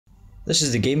This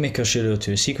is the GameMaker Studio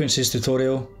to Sequences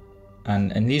tutorial,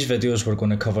 and in these videos we're going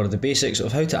to cover the basics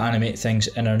of how to animate things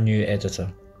in our new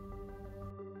editor.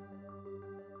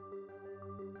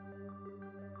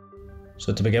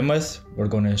 So to begin with, we're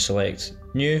going to select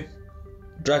New,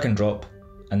 drag and drop,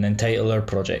 and then title our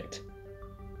project.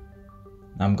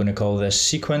 I'm going to call this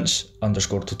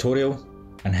sequence_tutorial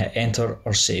and hit enter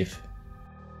or save.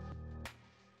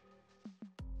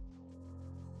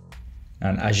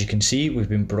 And as you can see, we've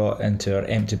been brought into our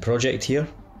empty project here.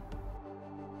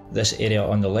 This area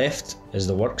on the left is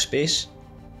the workspace,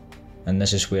 and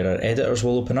this is where our editors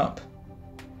will open up.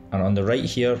 And on the right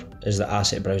here is the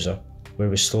asset browser, where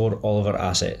we store all of our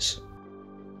assets.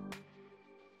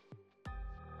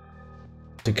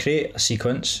 To create a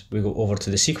sequence, we go over to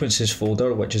the sequences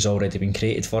folder, which has already been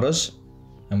created for us,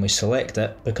 and we select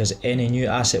it because any new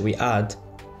asset we add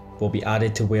will be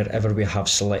added to wherever we have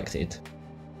selected.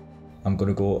 I'm going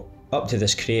to go up to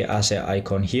this create asset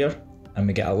icon here, and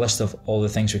we get a list of all the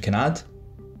things we can add,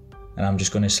 and I'm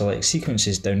just going to select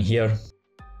sequences down here,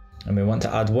 and we want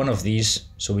to add one of these,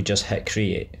 so we just hit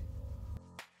create.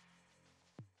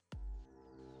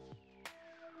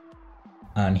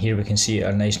 And here we can see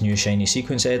our nice new shiny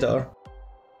sequence editor,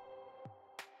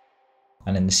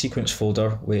 and in the sequence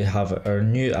folder we have our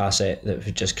new asset that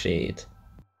we've just created.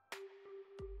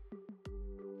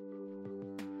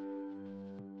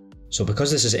 So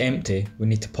because this is empty, we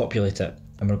need to populate it,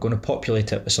 and we're going to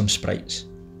populate it with some sprites.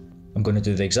 I'm going to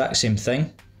do the exact same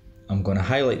thing. I'm going to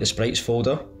highlight the sprites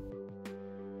folder,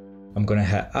 I'm going to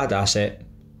hit add asset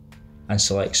and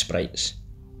select sprites.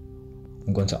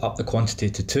 I'm going to up the quantity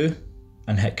to 2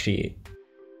 and hit create.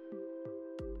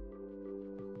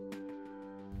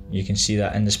 You can see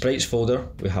that in the sprites folder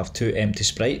we have 2 empty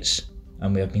sprites,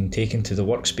 and we have been taken to the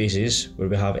workspaces where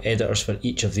we have editors for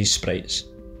each of these sprites.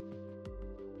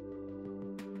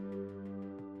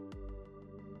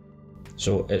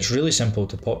 So it's really simple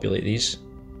to populate these.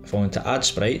 If I want to add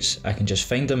sprites, I can just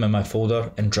find them in my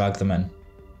folder and drag them in.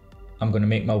 I'm going to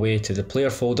make my way to the player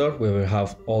folder where we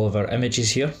have all of our images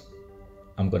here.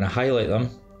 I'm going to highlight them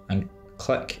and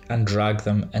click and drag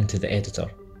them into the editor.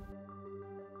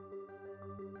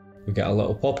 We get a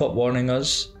little pop-up warning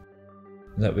us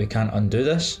that we can't undo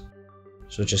this,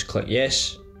 so just click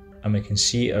yes, and we can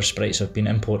see our sprites have been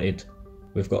imported.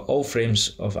 We've got all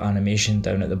frames of animation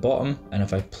down at the bottom, and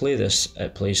if I play this,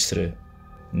 it plays through.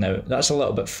 Now that's a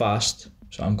little bit fast,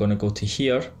 so I'm going to go to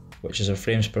here, which is our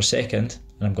frames per second,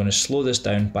 and I'm going to slow this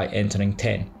down by entering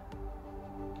 10.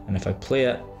 And if I play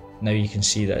it, now you can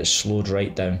see that it's slowed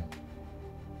right down.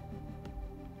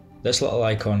 This little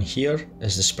icon here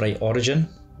is the sprite origin,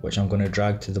 which I'm going to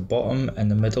drag to the bottom in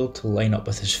the middle to line up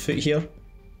with his foot here.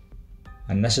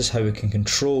 And this is how we can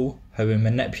control how we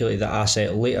manipulate the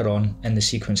asset later on in the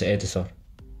sequence editor.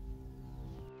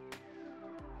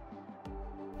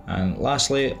 And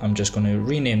lastly, I'm just going to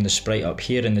rename the sprite up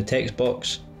here in the text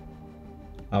box.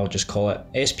 I'll just call it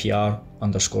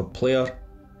SPR_player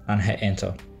and hit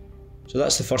enter. So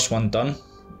that's the first one done.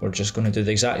 We're just going to do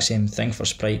the exact same thing for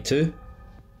sprite 2.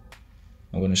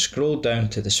 I'm going to scroll down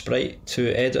to the sprite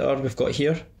 2 editor we've got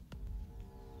here.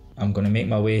 I'm going to make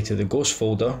my way to the ghost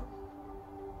folder,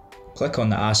 click on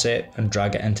the asset and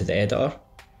drag it into the editor.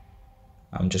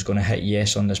 I'm just going to hit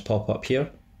yes on this pop-up here.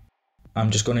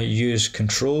 I'm just going to use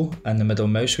Control and the middle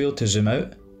mouse wheel to zoom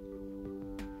out.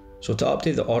 So to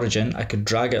update the origin, I could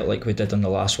drag it like we did on the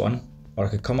last one, or I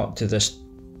could come up to this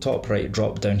top right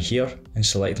drop down here and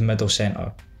select middle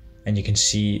center, and you can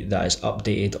see that it's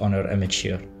updated on our image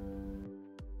here.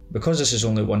 Because this is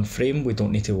only one frame, we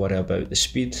don't need to worry about the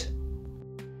speed.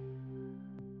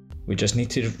 We just need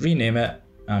to rename it.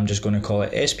 I'm just going to call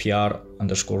it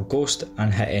SPR_ghost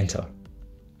and hit enter.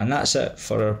 And that's it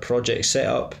for our project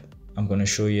setup. I'm going to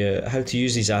show you how to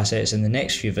use these assets in the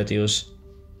next few videos,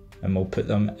 and we'll put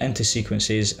them into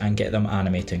sequences and get them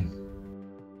animating.